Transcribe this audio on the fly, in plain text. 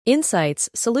Insights,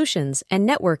 solutions, and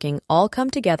networking all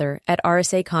come together at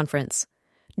RSA Conference.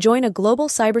 Join a global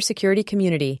cybersecurity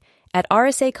community at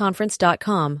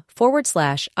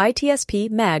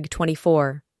rsaconference.com/ITSP Mag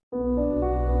 24.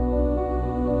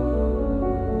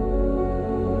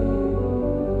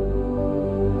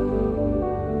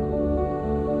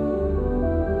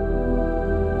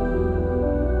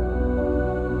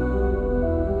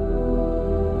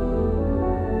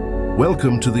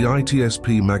 Welcome to the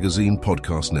ITSP Magazine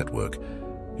Podcast Network.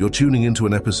 You're tuning into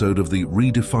an episode of the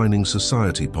Redefining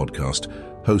Society podcast,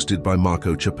 hosted by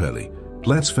Ciappelli.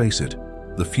 Let's face it,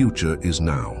 the future is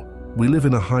now. We live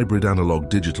in a hybrid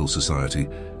analog-digital society,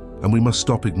 and we must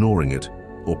stop ignoring it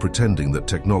or pretending that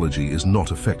technology is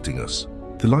not affecting us.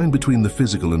 The line between the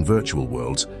physical and virtual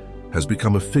worlds has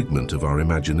become a figment of our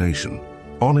imagination.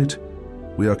 On it,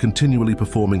 we are continually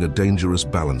performing a dangerous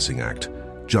balancing act,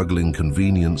 juggling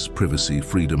convenience, privacy,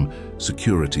 freedom,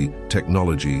 security,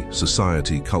 technology,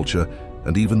 society, culture,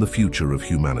 and even the future of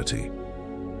humanity.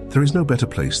 There is no better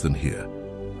place than here,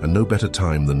 and no better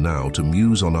time than now to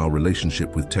muse on our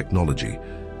relationship with technology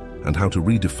and how to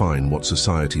redefine what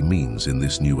society means in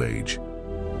this new age.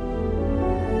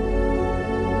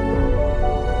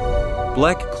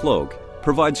 Black Cloak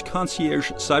provides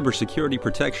concierge cybersecurity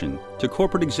protection to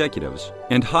corporate executives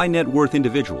and high-net-worth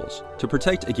individuals to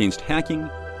protect against hacking,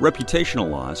 reputational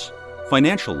loss,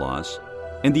 financial loss,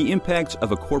 and the impacts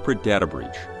of a corporate data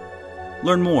breach.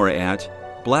 Learn more at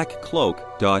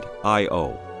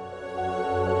blackcloak.io.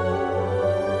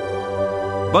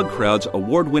 BugCrowd's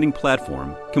award-winning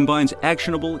platform combines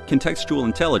actionable contextual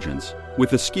intelligence with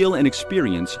the skill and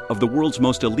experience of the world's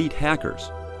most elite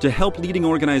hackers to help leading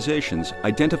organizations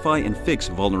identify and fix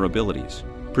vulnerabilities,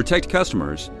 protect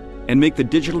customers, and make the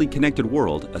digitally connected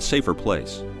world a safer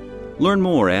place. Learn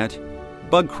more at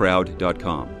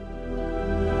bugcrowd.com.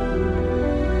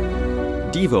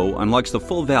 Devo unlocks the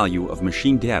full value of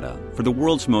machine data for the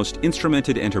world's most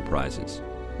instrumented enterprises.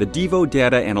 The Devo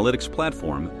Data Analytics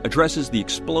Platform addresses the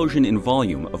explosion in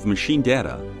volume of machine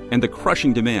data and the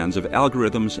crushing demands of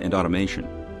algorithms and automation.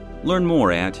 Learn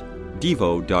more at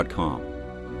devo.com.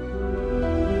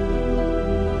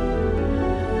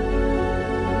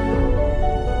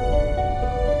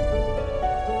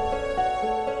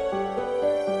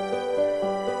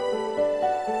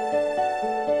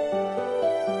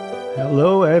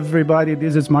 Hello, everybody.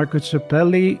 This is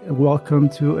Ciappelli. Welcome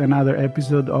to another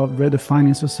episode of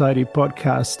Redefining Society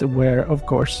podcast, where, of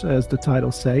course, as the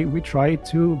title say, we try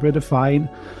to redefine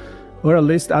or at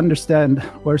least understand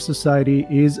where society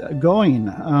is going.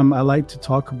 I like to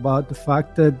talk about the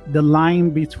fact that the line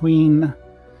between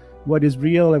what is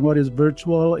real and what is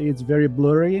virtual is very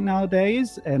blurry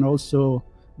nowadays, and also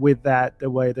with that, the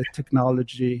way that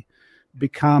technology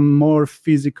become more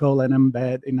physical and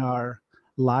embed in our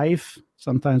life,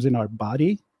 sometimes in our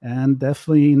body, and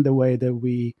definitely in the way that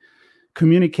we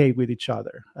communicate with each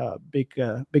other. Big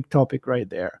topic right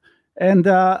there. And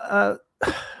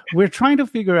we're trying to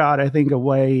figure out, I think, a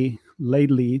way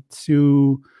lately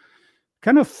to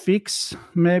kind of fix,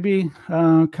 maybe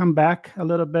come back a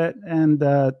little bit and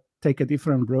take a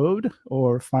different road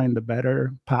or find a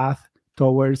better path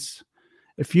towards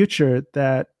a future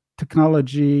that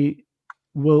technology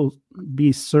will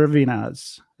be serving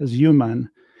us as human,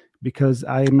 because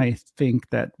I may think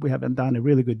that we haven't done a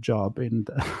really good job in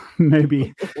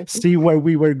maybe see where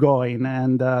we were going,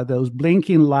 and those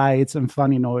blinking lights and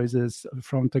funny noises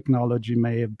from technology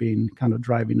may have been kind of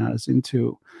driving us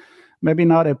into maybe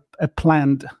not a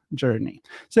planned journey.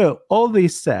 So all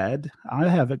this said, I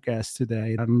have a guest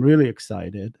today. I'm really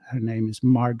excited. Her name is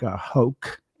Marga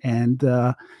Hoek, and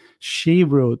she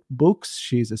wrote books.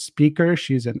 She's a speaker.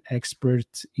 She's an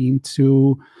expert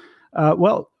into,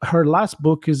 her last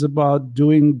book is about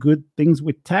doing good things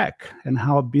with tech and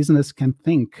how a business can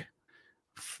think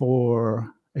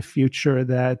for a future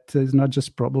that is not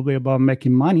just probably about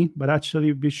making money, but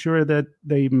actually be sure that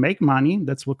they make money.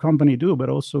 That's what companies do, but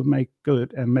also make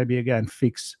good and maybe, again,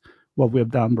 fix what we've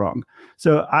done wrong.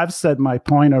 So I've said my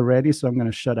point already, so I'm going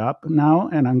to shut up now,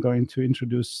 and I'm going to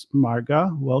introduce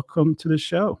Marga. Welcome to the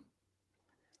show.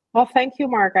 Well, thank you,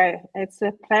 Marga. It's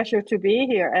a pleasure to be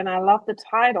here. And I love the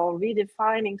title,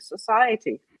 Redefining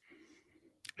Society.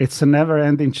 It's a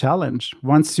never-ending challenge.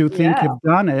 Once you think you've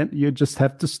done it, you just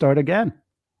have to start again.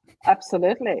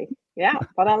 Absolutely. Yeah.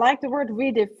 But I like the word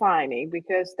redefining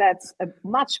because that's a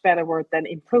much better word than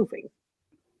improving.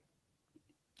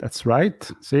 That's right.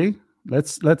 See,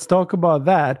 let's talk about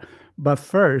that. But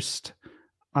first,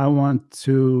 I want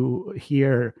to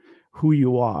hear who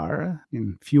you are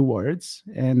in few words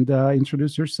and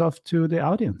introduce yourself to the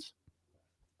audience.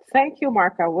 Thank you,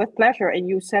 Marga. With pleasure. And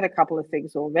you said a couple of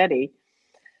things already.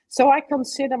 So I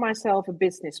consider myself a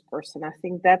business person. I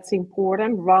think that's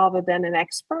important rather than an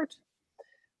expert.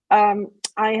 I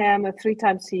am a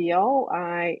 3-time CEO.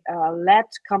 I led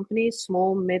companies,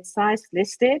 small, mid-sized,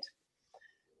 listed.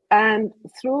 And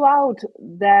throughout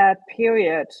that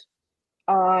period,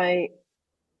 I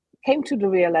came to the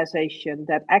realization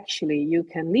that actually you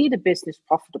can lead a business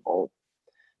profitable,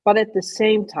 but at the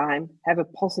same time have a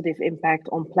positive impact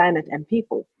on planet and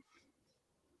people.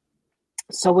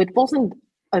 So it wasn't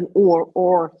an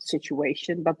or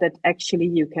situation, but that actually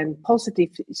you can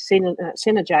positively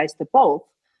synergize the both.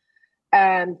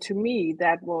 And to me,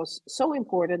 that was so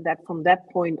important that from that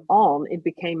point on, it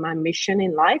became my mission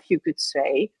in life, you could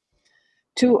say,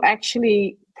 to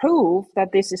actually prove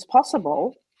that this is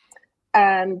possible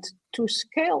and to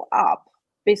scale up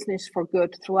business for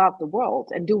good throughout the world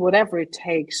and do whatever it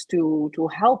takes to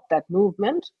help that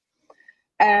movement.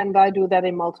 And I do that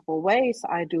in multiple ways.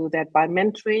 I do that by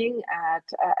mentoring at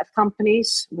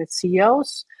companies with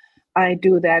CEOs. I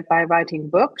do that by writing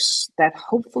books that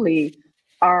hopefully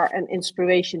are an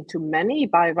inspiration to many,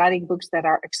 by writing books that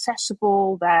are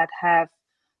accessible, that have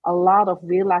a lot of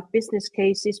real life business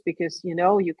cases, because, you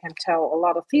can tell a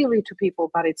lot of theory to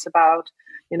people, but it's about,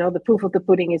 the proof of the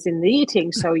pudding is in the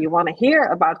eating. So you want to hear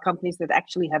about companies that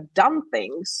actually have done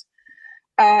things,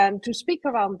 and to speak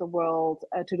around the world,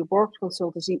 to the board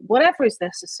consultancy, whatever is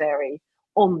necessary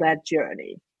on that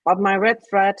journey. But my red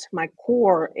thread, my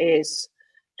core is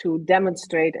to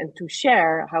demonstrate and to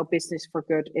share how business for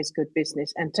good is good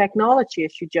business. And technology,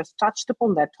 as you just touched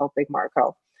upon that topic,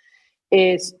 Marco,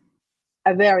 is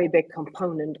a very big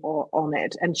component on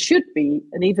it, and should be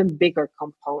an even bigger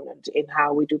component in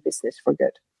how we do business for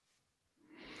good.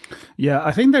 Yeah,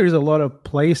 I think there is a lot of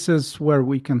places where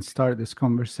we can start this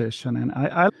conversation. And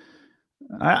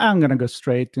I'm going to go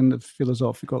straight in the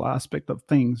philosophical aspect of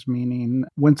things, meaning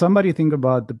when somebody think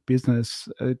about the business,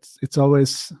 it's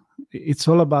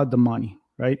all about the money,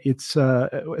 right? It's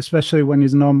especially when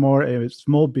it's no more a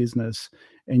small business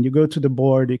and you go to the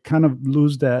board, you kind of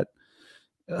lose that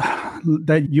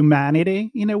humanity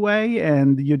in a way,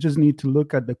 and you just need to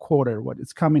look at the quarter, what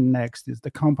is coming next, is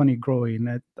the company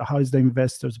growing, how is the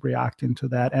investors reacting to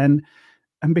that, and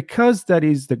because that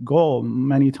is the goal,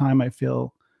 many times I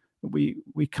feel we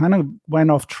kind of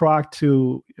went off track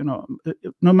to,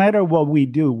 no matter what we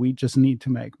do, we just need to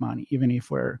make money, even if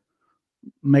we're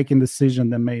making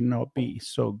decisions that may not be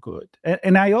so good.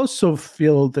 And I also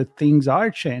feel that things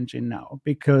are changing now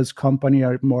because companies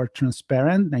are more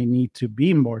transparent. They need to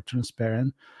be more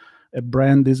transparent. A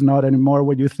brand is not anymore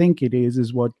what you think it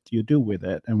is what you do with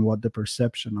it and what the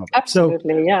perception of it.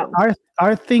 Absolutely, so, yeah.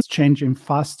 Are things changing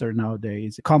faster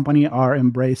nowadays? Companies are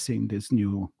embracing this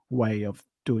new way of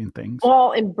doing things.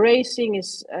 Well, embracing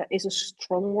is a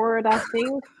strong word, I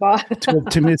think, but too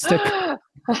optimistic.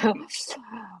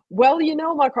 Well,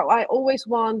 Marco, I always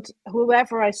want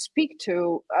whoever I speak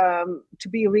to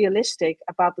be realistic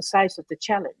about the size of the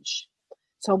challenge.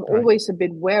 So I'm always a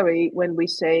bit wary when we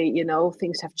say,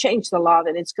 things have changed a lot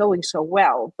and it's going so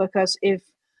well, because if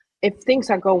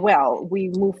things go well, we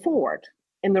move forward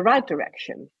in the right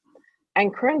direction.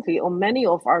 And currently on many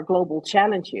of our global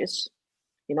challenges,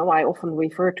 I often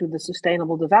refer to the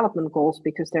Sustainable Development Goals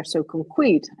because they're so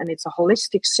concrete and it's a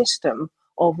holistic system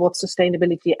of what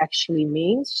sustainability actually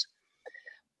means.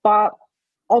 But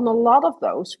on a lot of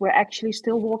those, we're actually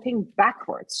still walking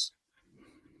backwards.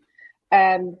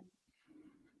 And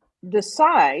the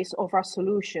size of our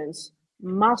solutions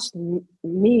must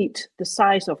meet the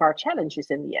size of our challenges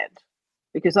in the end,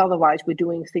 because otherwise we're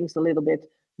doing things a little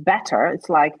bit better. It's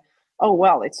like, oh,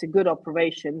 well, it's a good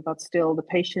operation, but still the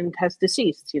patient has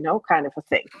deceased, kind of a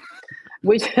thing,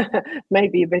 which may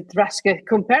be a bit drastic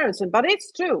comparison, but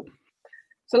it's true.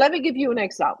 So let me give you an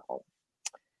example.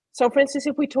 So for instance,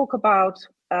 if we talk about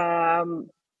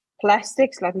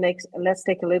plastics, let's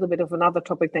take a little bit of another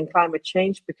topic than climate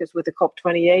change, because with the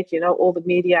COP28, all the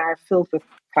media are filled with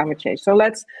climate change. So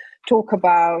let's talk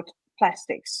about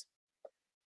plastics.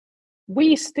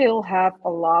 We still have a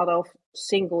lot of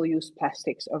single-use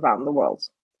plastics around the world.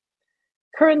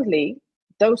 Currently,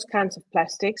 those kinds of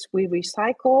plastics, we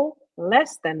recycle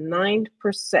less than 9%.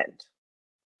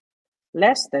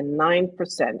 Less than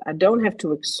 9%. I don't have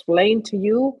to explain to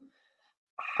you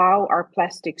how our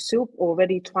plastic soup,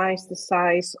 already twice the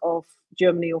size of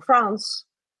Germany or France,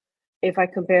 if I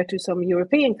compare to some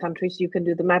European countries, you can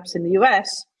do the maps in the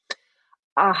US,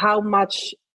 how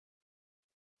much,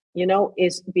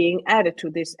 is being added to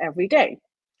this every day.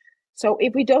 So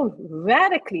if we don't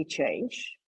radically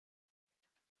change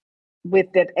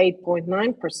with that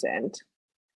 8.9%,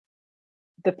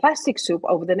 the plastic soup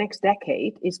over the next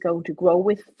decade is going to grow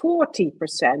with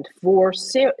 40%,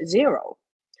 40.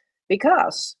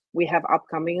 because we have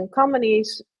upcoming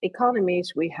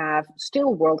economies, we have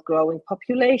still world growing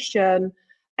population,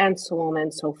 and so on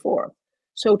and so forth.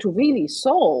 So to really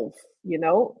solve,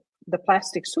 the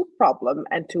plastic soup problem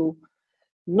and to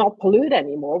not pollute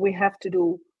anymore, we have to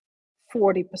do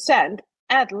 40%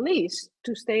 at least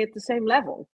to stay at the same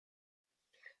level.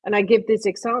 And I give this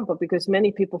example because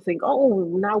many people think, oh,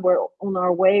 now we're on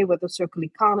our way with the circular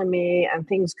economy and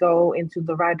things go into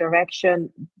the right direction.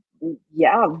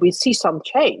 Yeah, we see some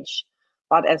change.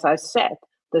 But as I said,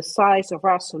 the size of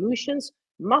our solutions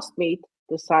must meet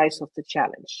the size of the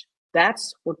challenge.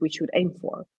 That's what we should aim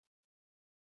for.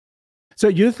 So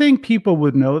you think people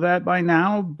would know that by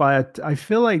now, but I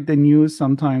feel like the news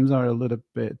sometimes are a little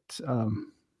bit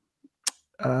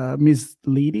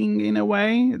misleading in a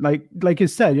way. Like you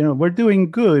said, we're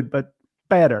doing good, but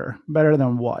better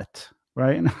than what,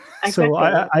 right? Exactly. So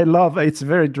I love, it's a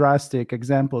very drastic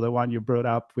example, the one you brought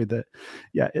up with it.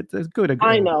 Yeah, it's a good.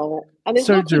 I know, and it's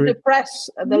surgery. Not to depress.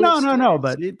 No,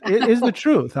 but it is the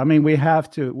truth. I mean, we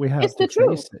have to it's to the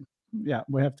truth. face it. Yeah,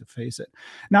 we have to face it.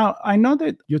 Now, I know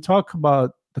that you talk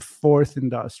about the fourth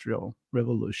industrial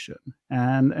revolution,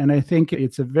 and I think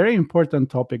it's a very important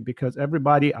topic because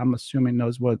everybody, I'm assuming,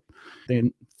 knows what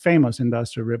the famous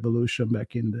industrial revolution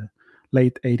back in the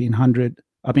late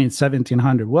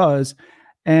 1700 was.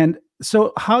 And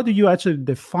so how do you actually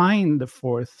define the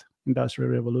fourth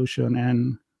industrial revolution,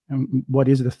 and what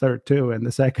is the third too, and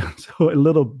the second? So a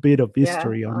little bit of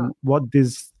history on what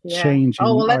this change in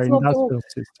our industrial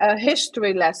system. A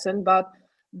history lesson, but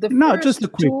the just a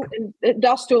quick. Two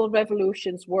industrial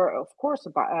revolutions were, of course,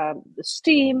 about the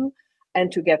steam and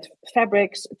to get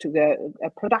fabrics, to get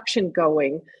production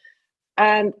going.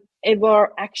 And it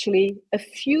were actually a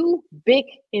few big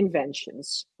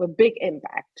inventions with big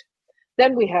impact.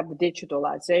 Then we have the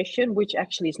digitalization, which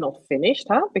actually is not finished,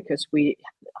 because we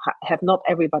have not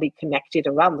everybody connected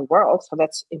around the world. So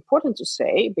that's important to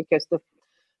say, because the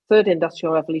third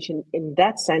industrial revolution in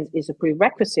that sense is a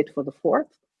prerequisite for the fourth.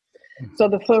 So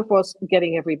the third was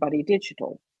getting everybody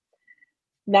digital.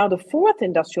 Now, the fourth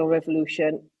industrial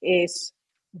revolution is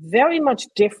very much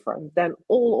different than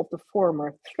all of the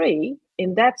former three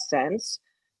in that sense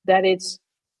that it's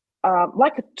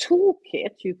like a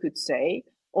toolkit, you could say,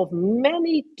 of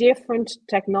many different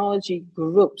technology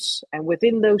groups. And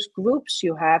within those groups,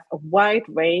 you have a wide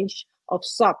range of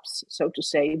subs, so to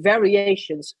say,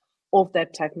 variations of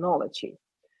that technology.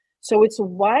 So it's a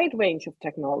wide range of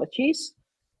technologies.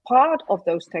 Part of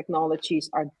those technologies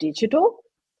are digital,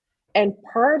 and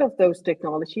part of those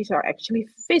technologies are actually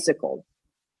physical.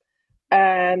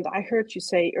 And I heard you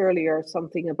say earlier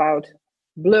something about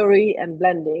blurry and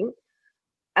blending.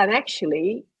 And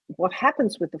actually, what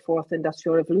happens with the fourth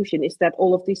industrial revolution is that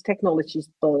all of these technologies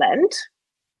blend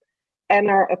and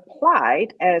are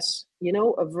applied as,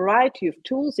 a variety of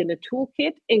tools in a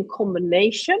toolkit in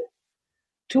combination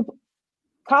to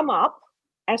come up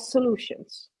as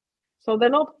solutions. So they're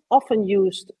not often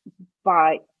used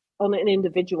on an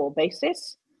individual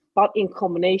basis, but in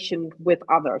combination with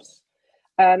others.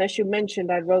 And as you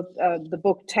mentioned, I wrote the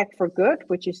book Tech for Good,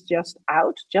 which is just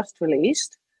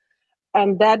released.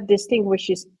 And that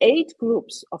distinguishes 8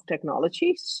 groups of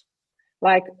technologies,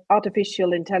 like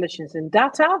artificial intelligence and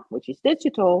data, which is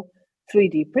digital,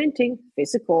 3D printing,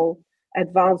 physical,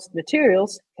 advanced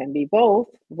materials, can be both,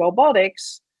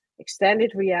 robotics,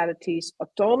 extended realities,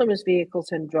 autonomous vehicles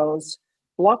and drones,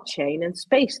 blockchain, and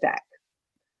space tech.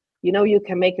 You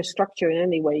can make a structure in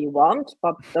any way you want,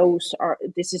 but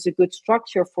this is a good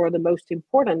structure for the most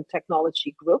important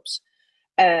technology groups.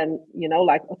 And,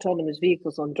 like autonomous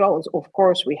vehicles on drones, of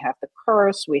course, we have the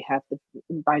cars, we have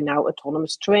by now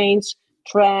autonomous trains,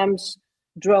 trams,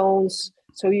 drones.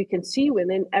 So you can see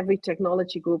within every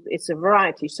technology group, it's a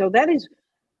variety. So that is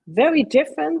very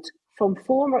different from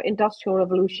former industrial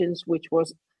revolutions, which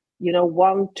was,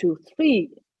 1, 2, 3,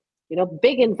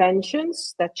 big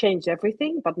inventions that changed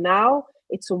everything. But now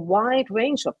it's a wide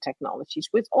range of technologies,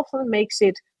 which often makes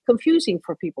it confusing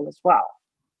for people as well.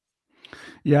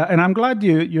 Yeah, and I'm glad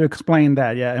you explained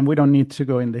that. Yeah, and we don't need to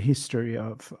go in the history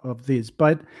of this,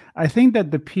 but I think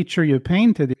that the picture you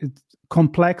painted is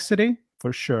complexity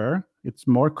for sure. It's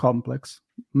more complex,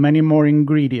 many more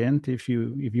ingredient, if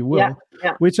you will,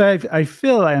 which I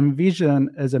feel I envision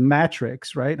as a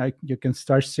matrix, right? You can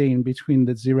start seeing between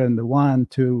the 0 and the 1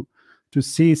 to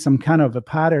see some kind of a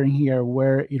pattern here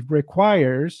where it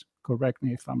requires, correct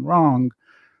me if I'm wrong,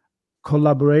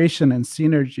 collaboration and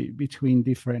synergy between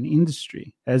different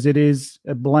industry, as it is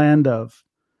a blend of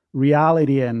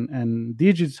reality and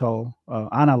digital,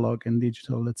 analog and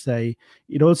digital, let's say,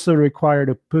 it also required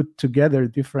to put together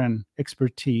different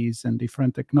expertise and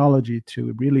different technology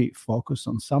to really focus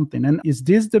on something. And is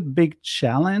this the big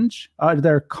challenge? Are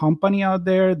there companies out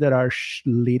there that are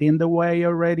leading the way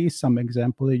already? Some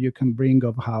example that you can bring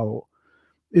of how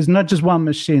it's not just one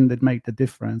machine that make the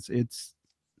difference, it's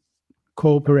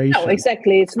cooperation. No,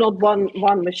 exactly. It's not one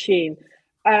machine.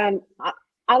 And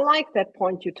I like that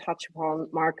point you touch upon,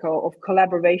 Marco, of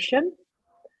collaboration.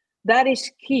 That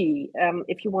is key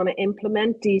if you want to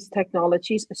implement these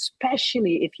technologies,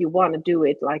 especially if you want to do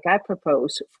it like I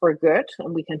propose for good.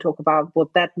 And we can talk about what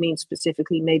that means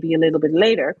specifically maybe a little bit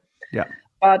later. Yeah.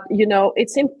 But,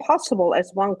 it's impossible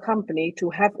as one company to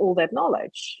have all that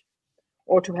knowledge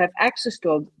or to have access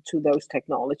to those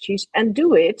technologies and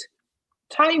do it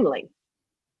timely.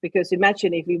 Because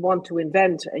imagine if we want to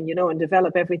invent and and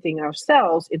develop everything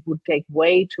ourselves, it would take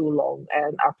way too long,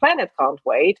 and our planet can't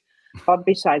wait. But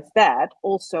besides that,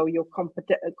 also your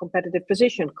competitive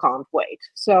position can't wait.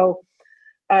 So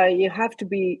you have to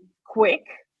be quick.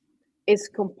 It's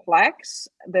complex.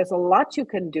 There's a lot you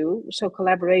can do. So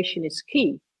collaboration is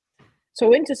key.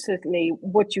 So interestingly,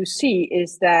 what you see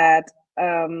is that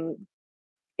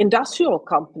industrial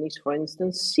companies, for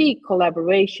instance, see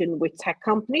collaboration with tech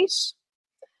companies.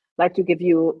 Like to give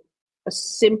you a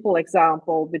simple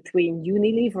example between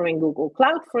Unilever and Google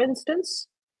Cloud, for instance.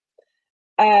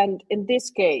 And in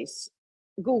this case,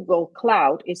 Google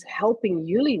Cloud is helping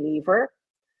Unilever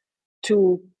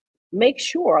to make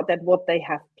sure that what they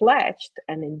have pledged,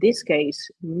 and in this case,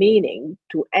 meaning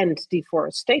to end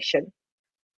deforestation,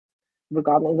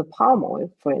 regarding the palm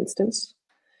oil, for instance,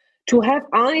 to have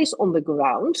eyes on the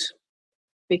ground,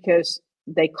 because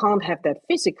they can't have that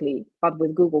physically, but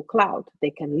with Google Cloud,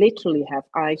 they can literally have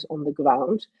eyes on the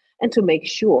ground and to make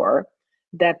sure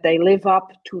that they live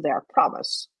up to their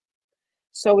promise.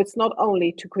 So it's not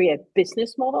only to create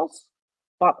business models,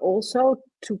 but also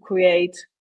to create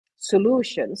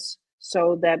solutions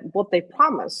so that what they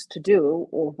promise to do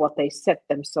or what they set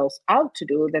themselves out to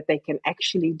do, that they can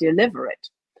actually deliver it.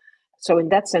 So in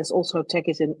that sense, also tech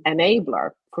is an enabler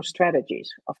for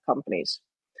strategies of companies.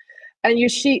 And you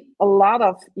see a lot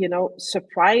of,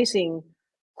 surprising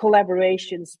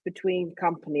collaborations between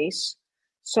companies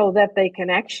so that they can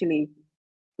actually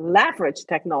leverage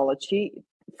technology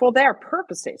for their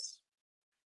purposes.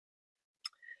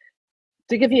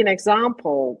 To give you an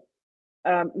example,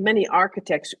 many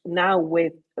architects now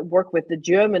work with the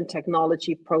German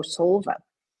technology ProSolver,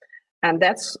 and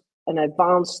that's an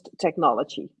advanced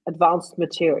technology, advanced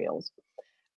materials.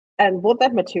 And what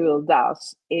that material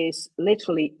does is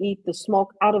literally eat the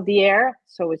smoke out of the air.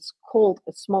 So it's called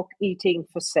a smoke-eating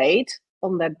facade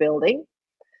on that building.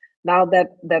 Now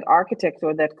that architect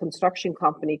or that construction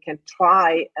company can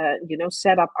try,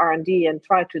 set up R&D and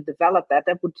try to develop that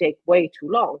would take way too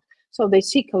long. So they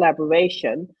see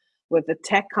collaboration with a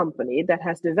tech company that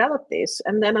has developed this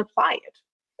and then apply it.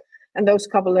 And those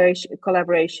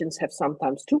collaborations have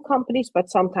sometimes two companies, but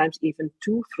sometimes even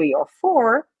 2, 3, or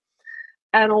 4.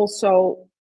 And also,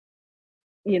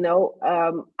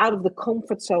 out of the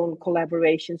comfort zone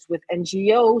collaborations with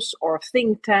NGOs or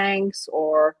think tanks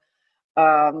or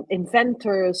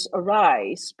inventors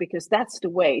arise, because that's the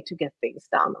way to get things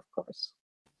done, of course.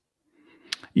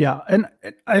 Yeah, and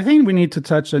I think we need to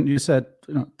touch on, you said,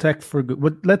 tech for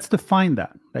good. Let's define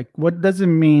that. Like, what does it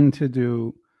mean to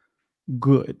do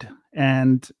good,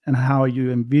 and how you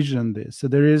envision this? So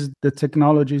there is the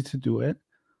technology to do it.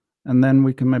 And then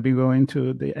we can maybe go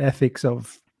into the ethics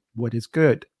of what is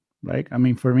good, right? I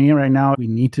mean, for me right now, we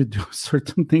need to do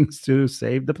certain things to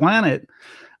save the planet.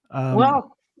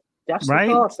 Just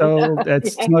right? So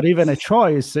that's not even a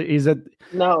choice. Is it?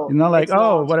 No.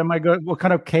 What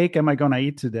kind of cake am I going to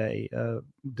eat today?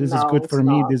 This is good for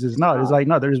me. This is not. It's like,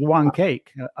 no, there's one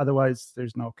cake. Otherwise,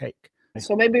 there's no cake.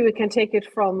 So maybe we can take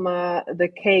it from the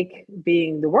cake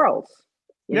being the world,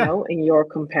 in your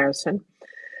comparison.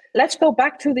 Let's go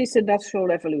back to this industrial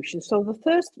revolution. So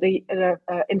the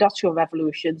industrial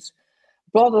revolutions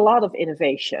brought a lot of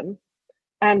innovation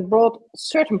and brought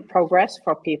certain progress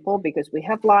for people, because we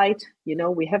have light,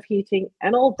 we have heating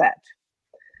and all that.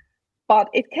 But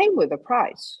it came with a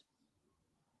price.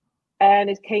 And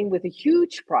it came with a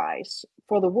huge price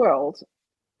for the world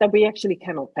that we actually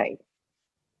cannot pay.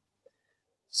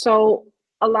 So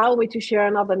allow me to share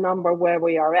another number where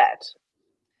we are at.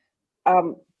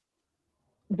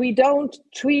 We don't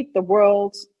treat the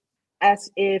world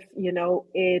as if,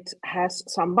 it has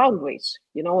some boundaries.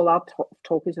 A lot of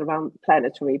talk is around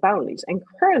planetary boundaries. And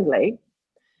currently,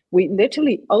 we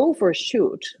literally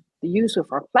overshoot the use of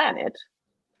our planet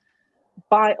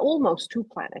by almost 2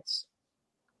 planets.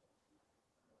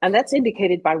 And that's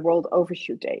indicated by World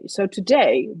Overshoot Day. So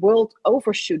today, World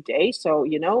Overshoot Day, so,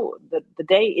 the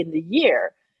day in the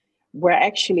year where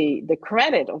actually the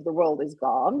credit of the world is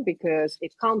gone because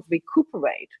it can't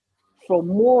recuperate from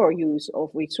more use of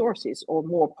resources or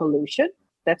more pollution.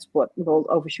 That's what World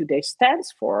Overshoot Day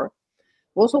stands for,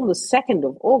 was on the 2nd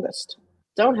of August.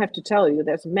 Don't have to tell you,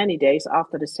 there's many days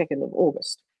after the 2nd of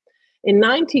August. In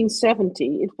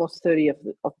 1970, it was 30th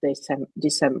of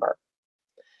December.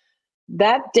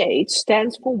 That date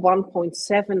stands for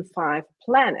 1.75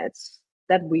 planets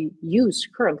that we use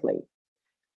currently.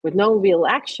 With no real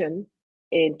action,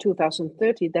 in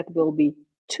 2030, that will be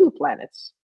 2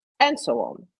 planets, and so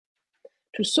on.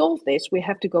 To solve this, we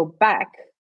have to go back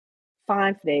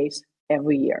 5 days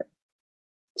every year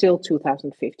till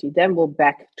 2050. Then we're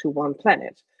back to 1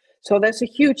 planet. So that's a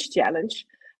huge challenge.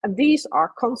 And these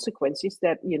are consequences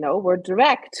that, were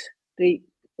directly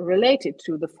related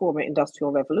to the former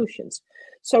industrial revolutions.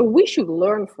 So we should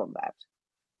learn from that.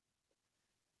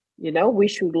 We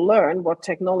should learn what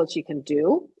technology can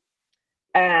do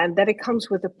and that it comes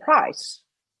with a price.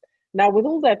 Now, with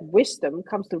all that wisdom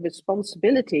comes the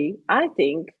responsibility, I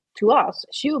think, to us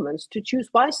as humans to choose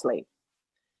wisely.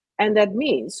 And that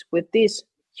means with this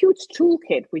huge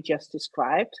toolkit we just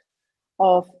described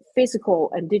of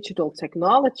physical and digital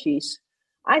technologies,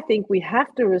 I think we have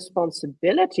the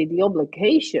responsibility, the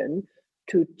obligation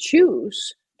to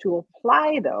choose to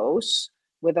apply those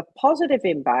with a positive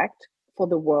impact for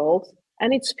the world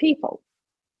and its people.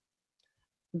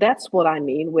 That's what I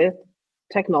mean with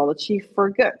technology for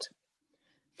good.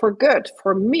 For good,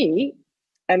 for me,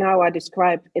 and how I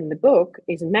describe in the book,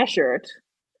 is measured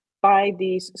by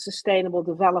these sustainable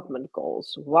development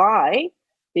goals. Why?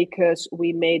 Because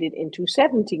we made it into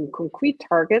 17 concrete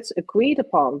targets agreed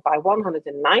upon by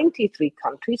 193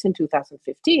 countries in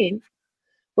 2015,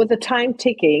 with the time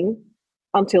ticking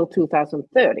until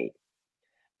 2030.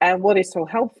 And what is so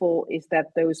helpful is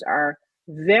that those are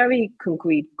very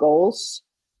concrete goals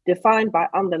defined by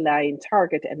underlying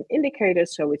target and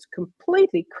indicators, so it's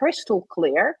completely crystal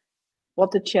clear what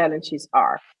the challenges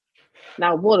are.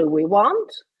 Now, what do we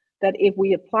want? That if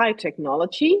we apply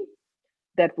technology,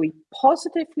 that we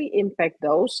positively impact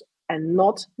those and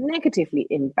not negatively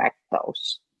impact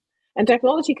those. And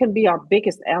technology can be our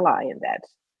biggest ally in that.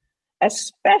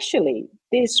 Especially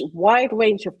this wide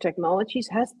range of technologies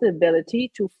has the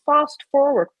ability to fast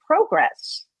forward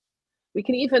progress. We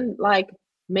can even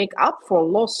make up for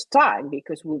lost time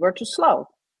because we were too slow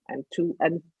and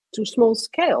too small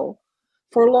scale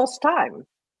for lost time.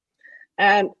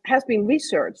 And has been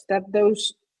researched that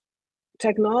those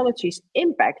technologies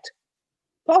impact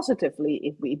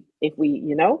positively if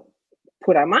we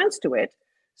put our minds to it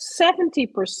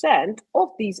 70% of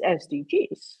these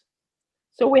SDGs.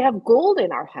 So we have gold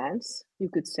in our hands, you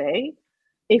could say,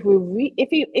 if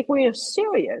we are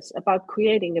serious about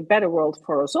creating a better world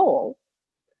for us all.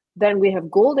 Then we have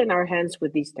gold in our hands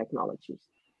with these technologies.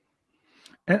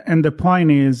 And the point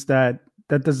is that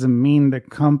doesn't mean that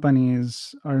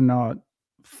companies are not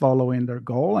following their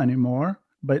goal anymore,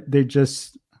 but they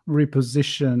just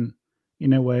reposition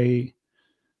in a way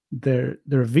their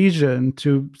vision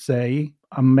to say,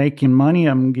 I'm making money,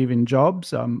 I'm giving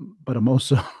jobs, but I'm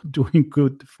also doing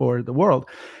good for the world.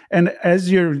 And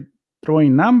as you're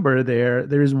throwing number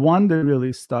there is one that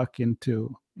really stuck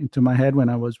into my head when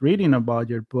I was reading about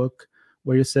your book,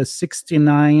 where it says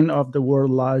 69 of the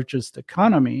world's largest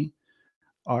economy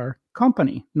are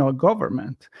company, not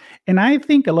government. And I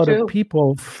think a lot of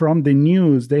people from the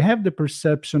news, they have the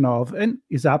perception of, and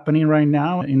it's happening right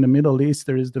now in the Middle East,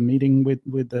 there is the meeting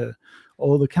with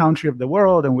all the country of the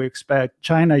world, and we expect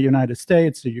China, United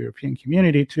States, the European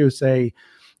community to say,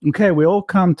 okay, we all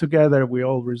come together, we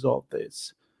all resolve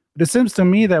this. But it seems to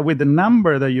me that with the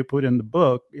number that you put in the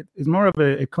book, it is more of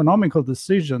an economical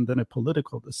decision than a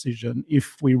political decision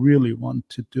if we really want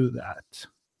to do that.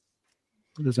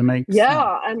 Does it make sense?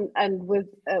 Yeah, and with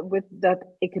that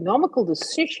economical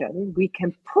decision, we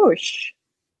can push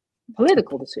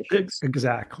political decisions.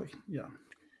 Exactly, yeah.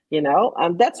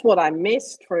 And that's what I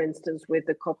missed, for instance, with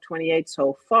the COP28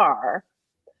 so far.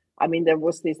 I mean, there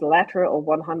was this letter of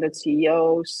 100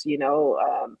 CEOs,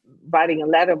 writing a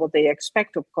letter what they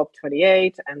expect of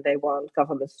COP28, and they want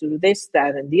governments to do this,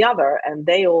 that, and the other. And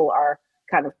they all are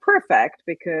kind of perfect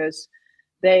because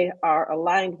they are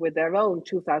aligned with their own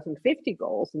 2050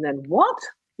 goals. And then what?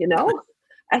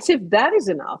 As if that is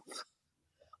enough.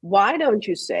 Why don't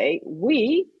you say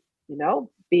we,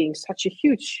 being such a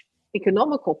huge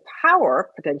economical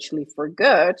power, potentially for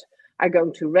good, are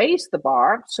going to raise the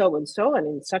bar so and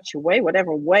in such a way,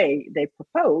 whatever way they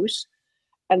propose.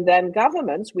 And then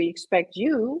governments, we expect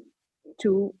you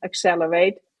to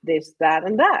accelerate this, that,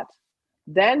 and that.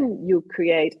 Then you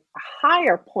create a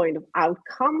higher point of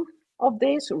outcome of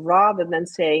this rather than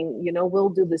saying, we'll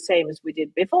do the same as we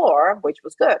did before, which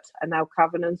was good. And now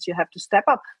governance, you have to step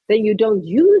up. Then you don't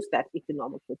use that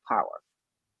economical power.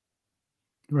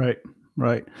 Right.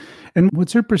 And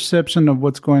what's your perception of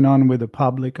what's going on with the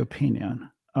public opinion?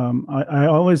 I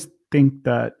always think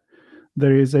that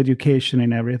there is education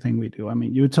in everything we do. I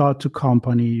mean, you talk to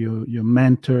company, you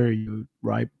mentor, you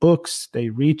write books, they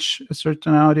reach a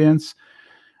certain audience.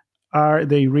 Are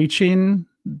they reaching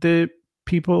the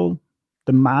people,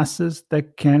 the masses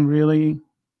that can really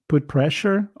put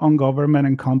pressure on government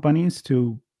and companies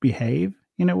to behave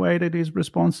in a way that is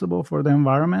responsible for the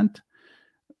environment?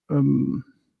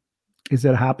 Is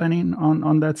it happening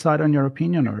on that side, on your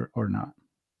opinion, or not?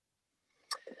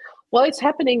 Well, it's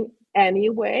happening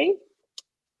anyway,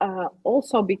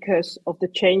 also because of the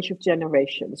change of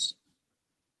generations.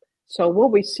 So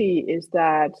what we see is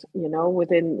that,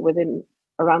 within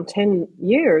around 10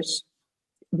 years,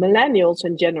 millennials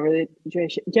and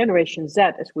Generation Z,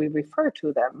 as we refer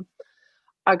to them,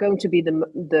 are going to be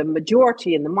the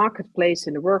majority in the marketplace,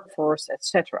 in the workforce,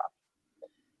 etc.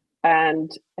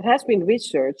 And it has been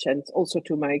researched, and also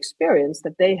to my experience,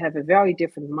 that they have a very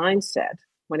different mindset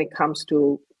when it comes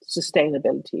to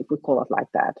sustainability, if we call it like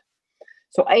that.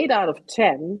 So 8 out of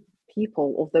 10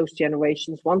 people of those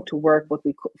generations want to work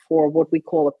for what we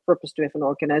call a purpose-driven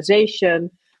organization.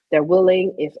 They're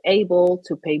willing, if able,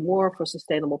 to pay more for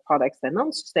sustainable products than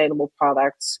non-sustainable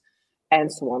products,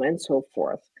 and so on and so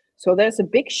forth. So there's a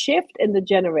big shift in the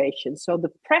generation. So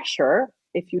the pressure,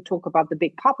 if you talk about the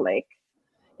big public,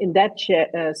 in that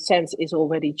sense is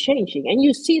already changing. And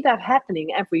you see that happening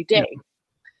every day. Yeah.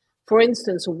 For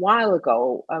instance, a while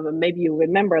ago, maybe you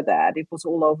remember that, it was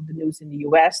all over the news in the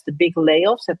US, the big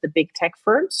layoffs at the big tech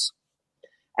firms.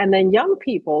 And then young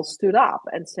people stood up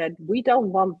and said, we don't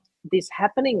want this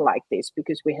happening like this,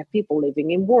 because we have people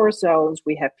living in war zones.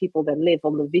 We have people that live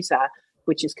on the visa,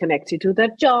 which is connected to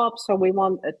their job. So we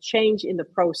want a change in the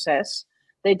process.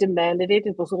 They demanded it.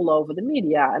 It was all over the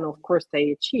media. And of course,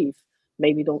 they achieved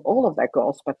maybe not all of their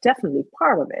goals, but definitely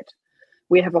part of it.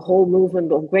 We have a whole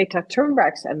movement of Greta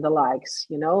Thunbergs and the likes,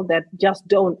 that just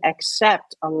don't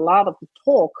accept a lot of the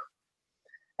talk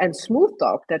and smooth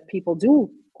talk that people do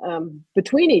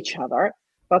between each other,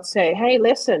 but say, hey,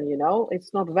 listen,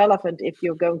 it's not relevant if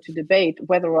you're going to debate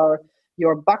whether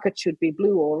your bucket should be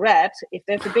blue or red if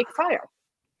there's a big fire.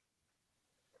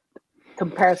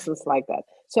 Comparisons like that.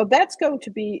 So that's going to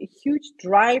be a huge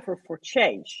driver for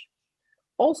change.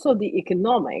 Also, the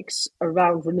economics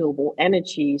around renewable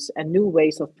energies and new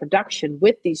ways of production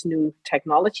with these new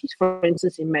technologies, for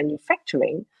instance, in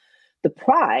manufacturing, the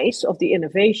price of the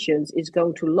innovations is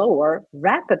going to lower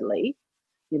rapidly,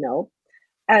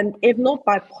 and if not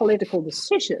by political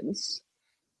decisions,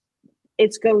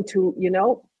 it's going to,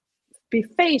 be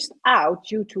phased out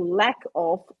due to lack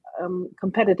of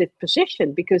competitive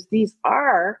position, because these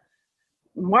are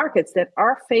markets that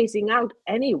are phasing out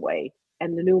anyway.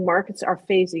 And the new markets are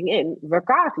phasing in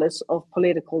regardless of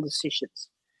political decisions.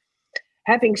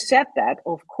 Having said that,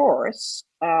 of course,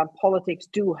 politics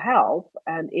do help.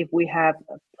 And if we have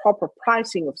a proper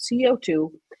pricing of CO2,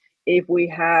 if we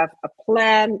have a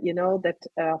plan, that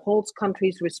holds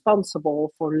countries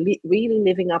responsible for really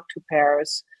living up to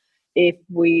Paris, if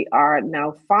we are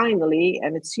now finally,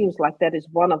 and it seems like that is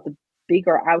one of the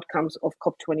bigger outcomes of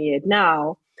COP28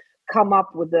 now, come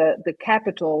up with the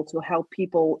capital to help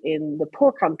people in the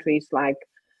poor countries like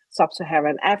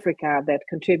sub-Saharan Africa that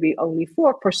contribute only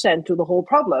 4% to the whole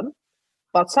problem,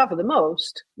 but suffer the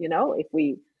most, if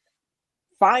we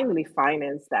finally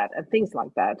finance that and things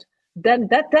like that, then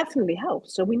that definitely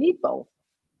helps. So we need both.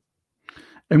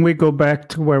 And we go back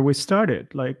to where we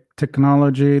started, like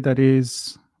technology that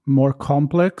is more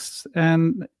complex,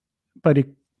 but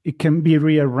it can be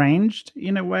rearranged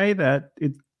in a way that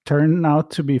it turn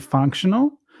out to be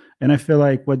functional. And I feel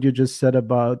like what you just said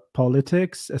about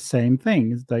politics, the same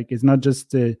thing. It's like, it's not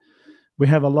just we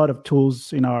have a lot of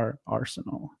tools in our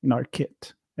arsenal, in our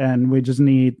kit, and we just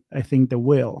need, I think, the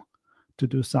will to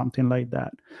do something like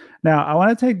that. Now, I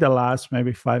want to take the last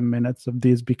maybe 5 minutes of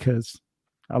this because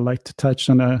I like to touch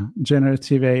on a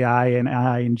generative AI and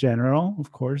AI in general.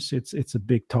 Of course, it's a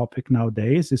big topic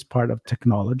nowadays. It's part of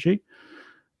technology.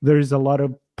 There is a lot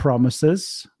of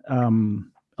promises,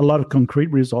 a lot of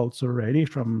concrete results already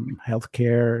from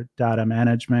healthcare, data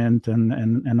management,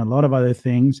 and a lot of other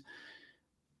things.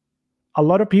 A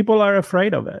lot of people are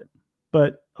afraid of it,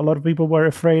 but a lot of people were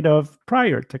afraid of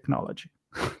prior technology,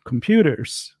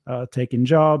 computers taking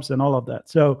jobs and all of that.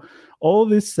 So all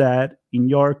this said, in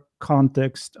your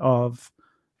context of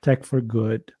tech for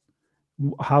good,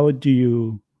 how do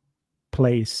you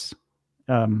place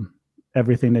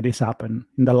everything that has happened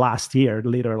in the last year,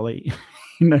 literally,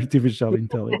 in artificial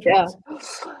intelligence.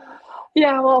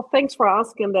 Yeah, well, thanks for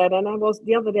asking that. And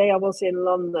the other day I was in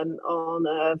London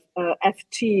on a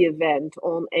FT event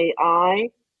on AI,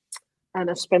 and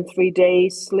I spent 3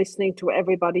 days listening to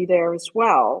everybody there as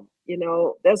well. You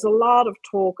know, there's a lot of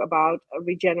talk about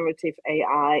regenerative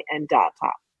AI and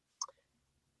data,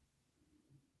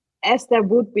 as there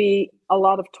would be a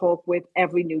lot of talk with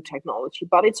every new technology,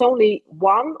 but it's only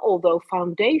one, although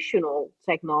foundational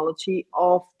technology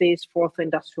of this fourth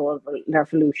industrial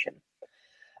revolution.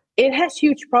 It has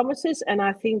huge promises, and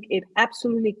I think it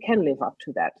absolutely can live up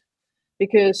to that,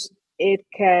 because it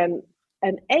can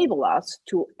enable us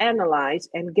to analyze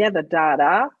and gather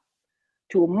data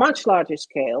to a much larger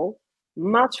scale,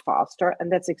 much faster,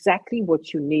 and that's exactly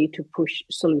what you need to push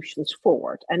solutions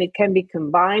forward. And it can be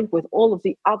combined with all of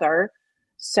the other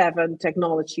 7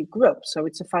 technology groups, so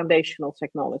it's a foundational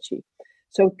technology.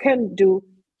 So it can do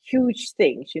huge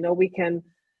things. You know, we can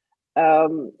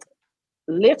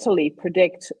literally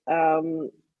predict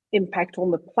impact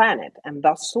on the planet and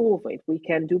thus solve it. We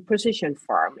can do precision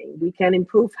farming, we can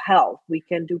improve health, we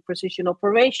can do precision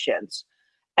operations,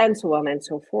 and so on and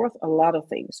so forth, a lot of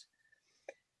things.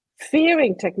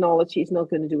 Fearing technology is not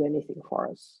going to do anything for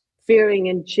us. Fearing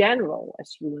in general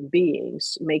as human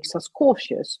beings makes us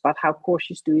cautious, but how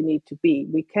cautious do we need to be?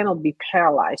 We cannot be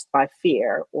paralyzed by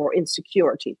fear or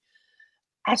insecurity.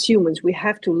 As humans, we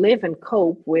have to live and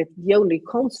cope with the only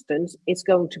constant is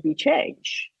going to be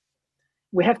change.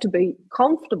 We have to be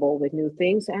comfortable with new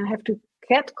things and have to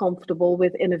get comfortable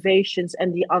with innovations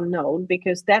and the unknown,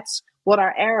 because that's what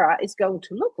our era is going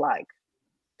to look like.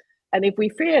 And if we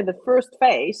fear the first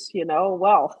phase, you know,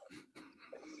 well,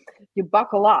 you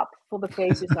buckle up for the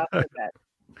phases after that.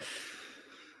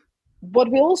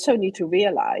 What we also need to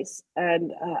realize,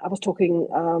 and I was talking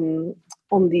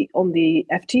on the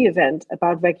FT event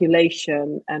about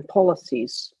regulation and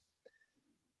policies,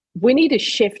 we need a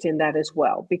shift in that as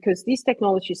well, because these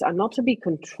technologies are not to be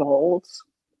controlled.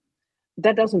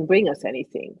 That doesn't bring us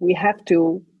anything. We have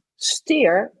to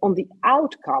steer on the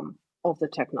outcome of the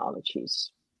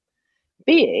technologies,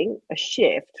 being a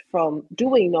shift from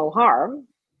doing no harm.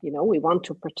 You know, we want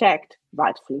to protect,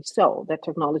 rightfully so, that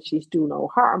technologies do no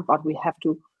harm, but we have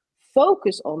to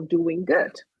focus on doing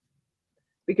good,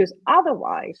 because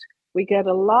otherwise we get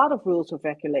a lot of rules of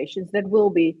regulations that will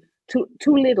be too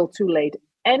little too late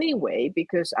anyway,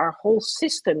 because our whole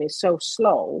system is so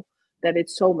slow that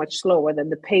it's so much slower than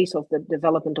the pace of the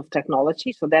development of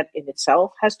technology. So that in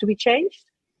itself has to be changed.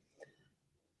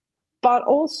 But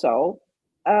also,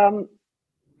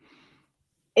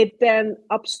 it then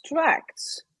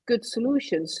abstracts good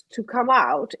solutions to come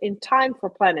out in time for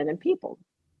planet and people.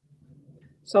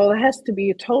 So there has to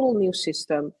be a total new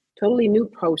system, totally new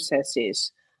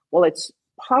processes. Well, it's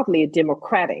partly a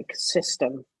democratic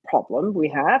system problem we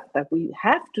have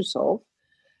to solve.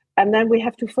 And then we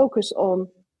have to focus on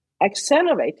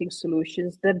accelerating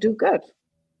solutions that do good,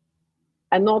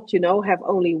 and not, you know, have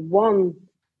only one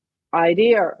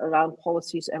idea around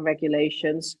policies and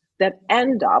regulations that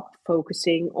end up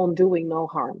focusing on doing no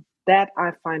harm. That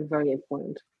I find very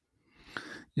important.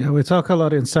 Yeah, we talk a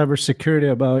lot in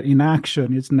cybersecurity about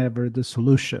inaction is never the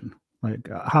solution. Like,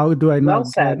 how do I not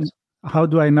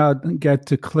get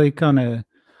to click on a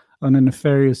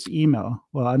nefarious email?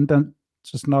 Well, I'm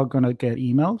just not going to get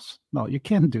emails. No, you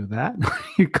can't do that.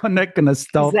 You're not going to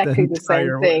stop exactly the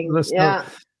entire same thing. Yeah.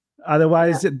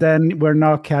 Otherwise, then we're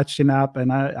not catching up,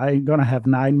 and I'm going to have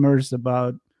nightmares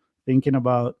about thinking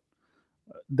about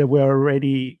that we're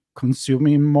already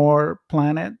consuming more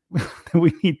planet than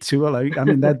we need to. Like, I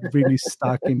mean, that really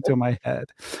stuck into my head.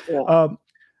 Yeah.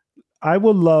 I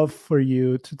would love for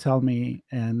you to tell me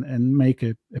and make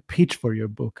a pitch for your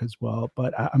book as well.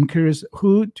 But I'm curious,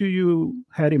 who do you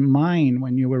had in mind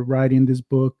when you were writing this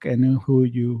book, and who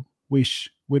you wish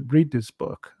would read this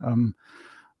book?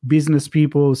 Business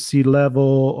people, C-level,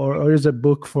 or is it a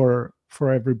book for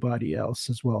everybody else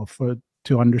as well,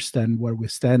 to understand where we're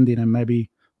standing and maybe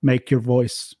make your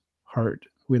voice heard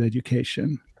with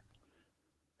education?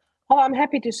 Well, I'm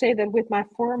happy to say that with my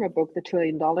former book, The $1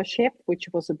 Trillion Ship, which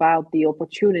was about the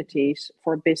opportunities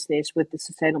for business with the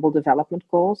Sustainable Development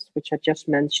Goals, which I just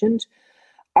mentioned,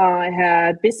 I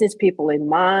had business people in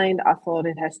mind. I thought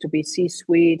it has to be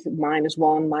C-suite, -1,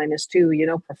 -2, you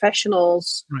know,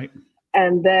 professionals. Right.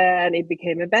 And then it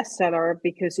became a bestseller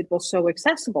because it was so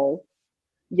accessible,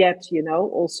 yet, you know,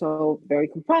 also very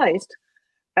comprised.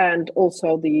 And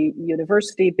also the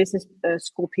university business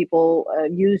school people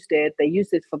used it. They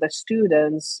used it for their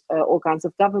students. All kinds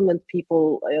of government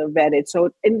people read it. So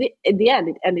in the end,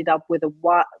 it ended up with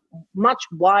a much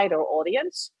wider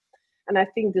audience. And I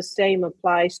think the same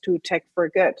applies to Tech for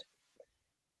Good.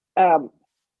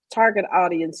 Target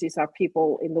audiences are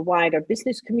people in the wider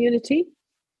business community,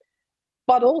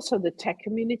 but also the tech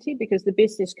community, because the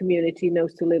business community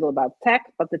knows too little about tech,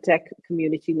 but the tech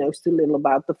community knows too little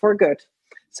about the for good.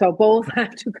 So both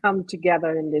have to come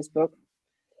together in this book.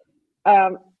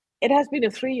 It has been a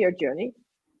 3-year journey.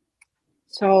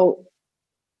 So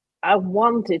I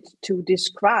wanted to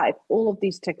describe all of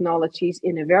these technologies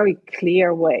in a very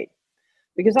clear way.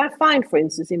 Because I find, for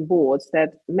instance, in boards that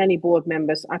many board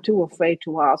members are too afraid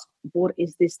to ask, what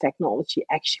is this technology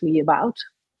actually about?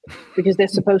 Because they're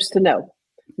supposed to know.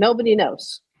 Nobody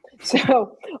knows.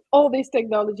 So all these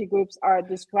technology groups are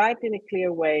described in a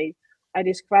clear way. I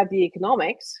describe the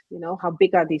economics, how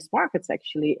big are these markets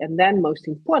actually? And then most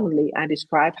importantly, I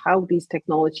describe how these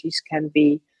technologies can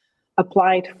be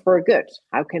applied for good.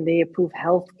 How can they improve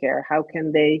healthcare? How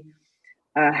can they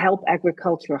help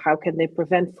agriculture? How can they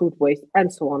prevent food waste?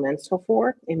 And so on and so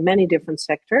forth in many different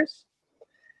sectors.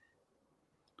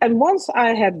 And once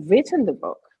I had written the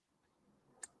book,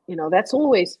 that's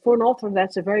always, for an author,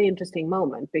 that's a very interesting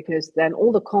moment, because then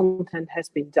all the content has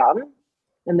been done.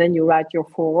 And then you write your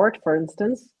foreword, for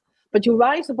instance, but you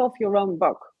rise above your own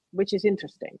book, which is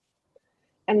interesting.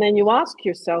 And then you ask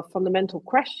yourself fundamental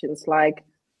questions like,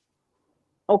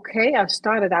 okay, I've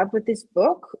started out with this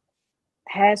book.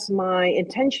 Has my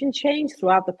intention changed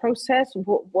throughout the process?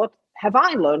 What have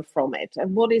I learned from it?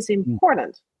 And what is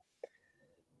important?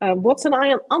 What's an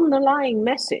underlying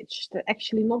message that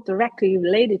actually not directly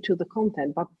related to the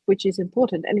content, but which is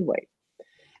important anyway?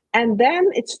 And then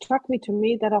it struck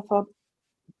me that I thought,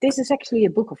 this is actually a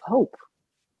book of hope.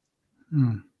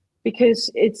 Because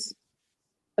it's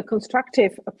a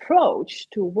constructive approach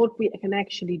to what we can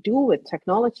actually do with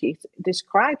technology. It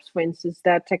describes, for instance,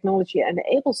 that technology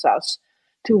enables us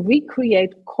to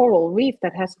recreate coral reef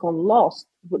that has gone lost,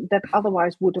 that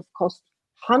otherwise would have cost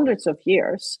hundreds of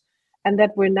years, and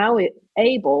that we're now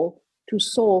able to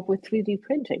solve with 3D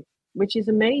printing, which is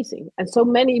amazing. And so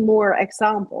many more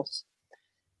examples.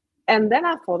 And then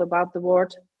I thought about the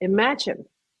word imagine,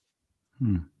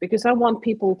 because I want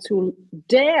people to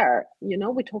dare,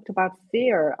 we talked about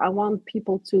fear. I want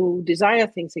people to desire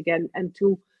things again and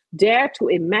to dare to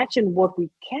imagine what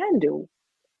we can do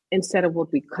instead of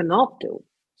what we cannot do.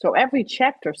 So every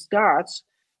chapter starts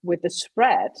with the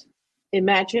spread,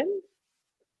 imagine,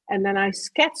 and then I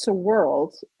sketch a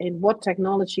world in what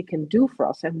technology can do for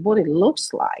us and what it looks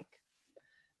like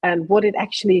and what it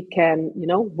actually can,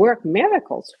 work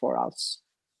miracles for us,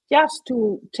 just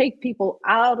to take people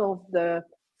out of the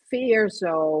fear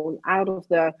zone, out of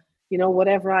the,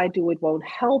 whatever I do, it won't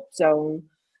help zone,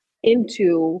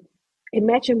 into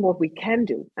imagine what we can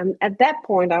do. And at that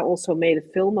point, I also made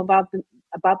a film about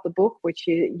the book, which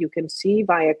you can see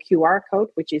via QR code,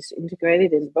 which is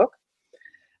integrated in the book.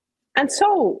 And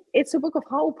so it's a book of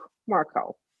hope,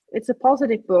 Marco. It's a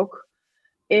positive book.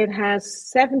 It has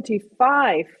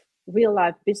 75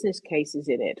 real-life business cases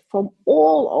in it from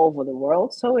all over the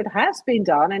world. So it has been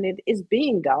done, and it is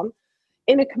being done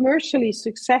in a commercially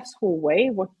successful way,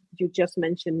 what you just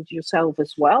mentioned yourself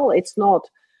as well. It's not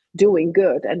doing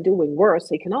good and doing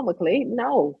worse economically.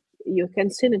 No, you can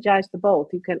synergize the both.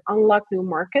 You can unlock new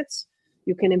markets.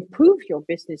 You can improve your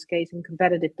business case and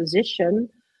competitive position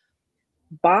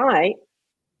by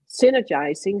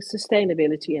synergizing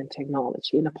sustainability and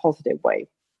technology in a positive way.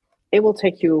 It will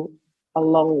take you a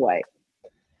long way.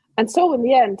 And so in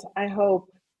the end, I hope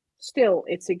still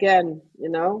it's again,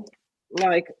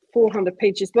 like 400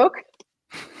 pages book.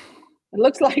 It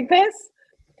looks like this,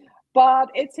 but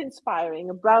it's inspiring,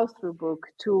 a browse through book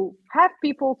to have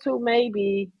people to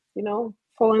maybe,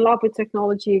 fall in love with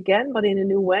technology again, but in a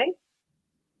new way.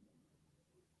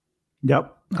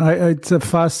 Yep. It's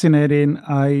fascinating.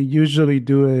 I usually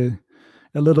do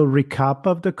a little recap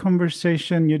of the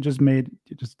conversation you just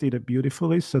did it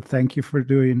beautifully. So thank you for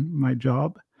doing my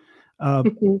job. My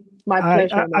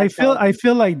pleasure. I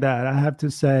feel like that. I have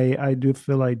to say, I do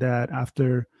feel like that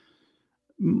after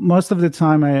most of the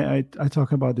time I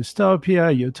talk about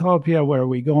dystopia, utopia, where are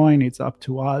we going? It's up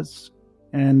to us.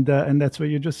 And that's what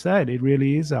you just said. It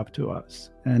really is up to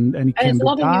us. And it can be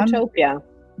done. It's not a utopia.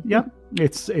 Yeah.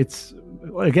 It's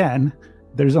again,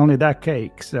 there's only that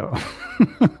cake. So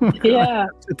yeah.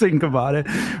 to think about it.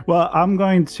 Well, I'm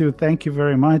going to thank you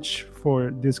very much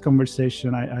for this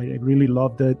conversation. I really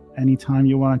loved it. Anytime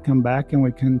you want to come back and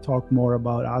we can talk more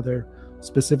about other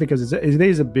specific, because it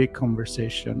is a big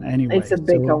conversation anyway. It's a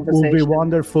big conversation. It will be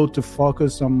wonderful to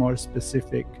focus on more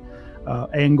specific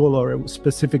angle or a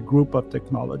specific group of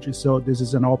technology. So this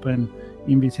is an open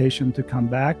invitation to come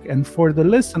back. And for the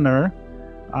listener,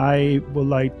 I would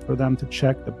like for them to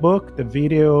check the book, the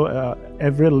video.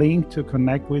 Every link to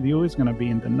connect with you is going to be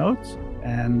in the notes,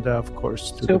 and of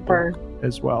course to the book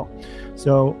as well.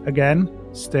 So again,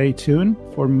 stay tuned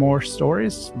for more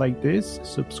stories like this.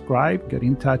 Subscribe, get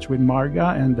in touch with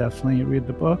Marga, and definitely read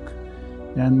the book.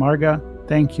 And Marga,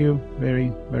 thank you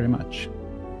very, very much.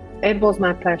 It was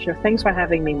my pleasure. Thanks for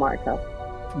having me, Marco.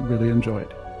 Really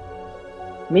enjoyed.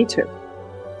 Me too.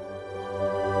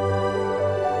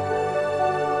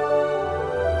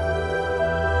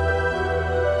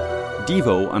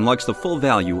 Devo unlocks the full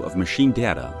value of machine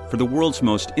data for the world's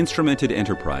most instrumented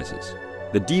enterprises.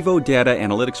 The Devo Data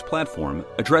Analytics Platform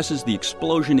addresses the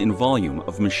explosion in volume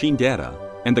of machine data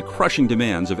and the crushing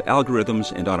demands of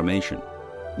algorithms and automation.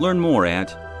 Learn more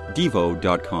at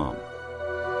devo.com.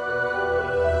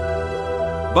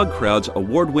 BugCrowd's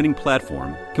award-winning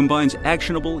platform combines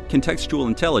actionable contextual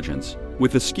intelligence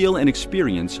with the skill and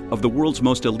experience of the world's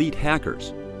most elite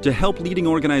hackers to help leading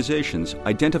organizations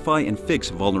identify and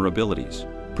fix vulnerabilities,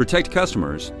 protect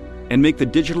customers, and make the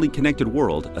digitally connected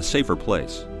world a safer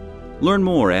place. Learn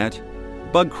more at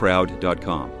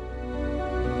bugcrowd.com.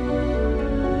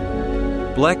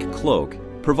 Black Cloak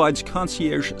provides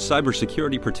concierge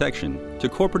cybersecurity protection to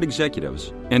corporate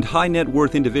executives and high net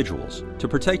worth individuals to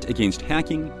protect against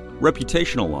hacking,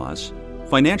 reputational loss,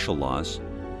 financial loss,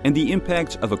 and the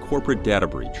impacts of a corporate data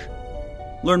breach.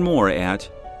 Learn more at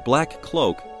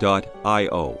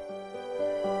blackcloak.io.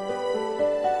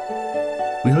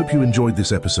 We hope you enjoyed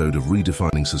this episode of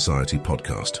Redefining Society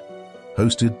podcast,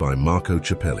 hosted by Marco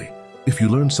Ciappelli. If you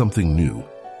learned something new,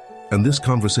 and this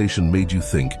conversation made you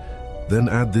think, then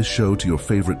add this show to your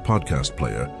favorite podcast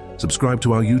player, subscribe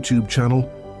to our YouTube channel,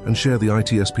 and share the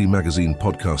ITSP Magazine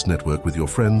podcast network with your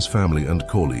friends, family, and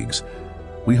colleagues.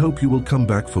 We hope you will come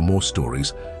back for more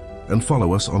stories and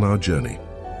follow us on our journey.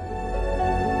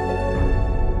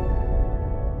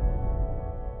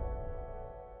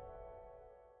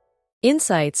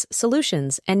 Insights,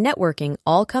 solutions, and networking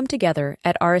all come together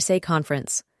at RSA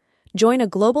Conference. Join a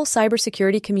global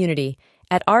cybersecurity community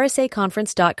at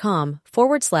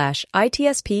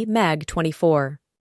rsaconference.com/ITSP Mag 24.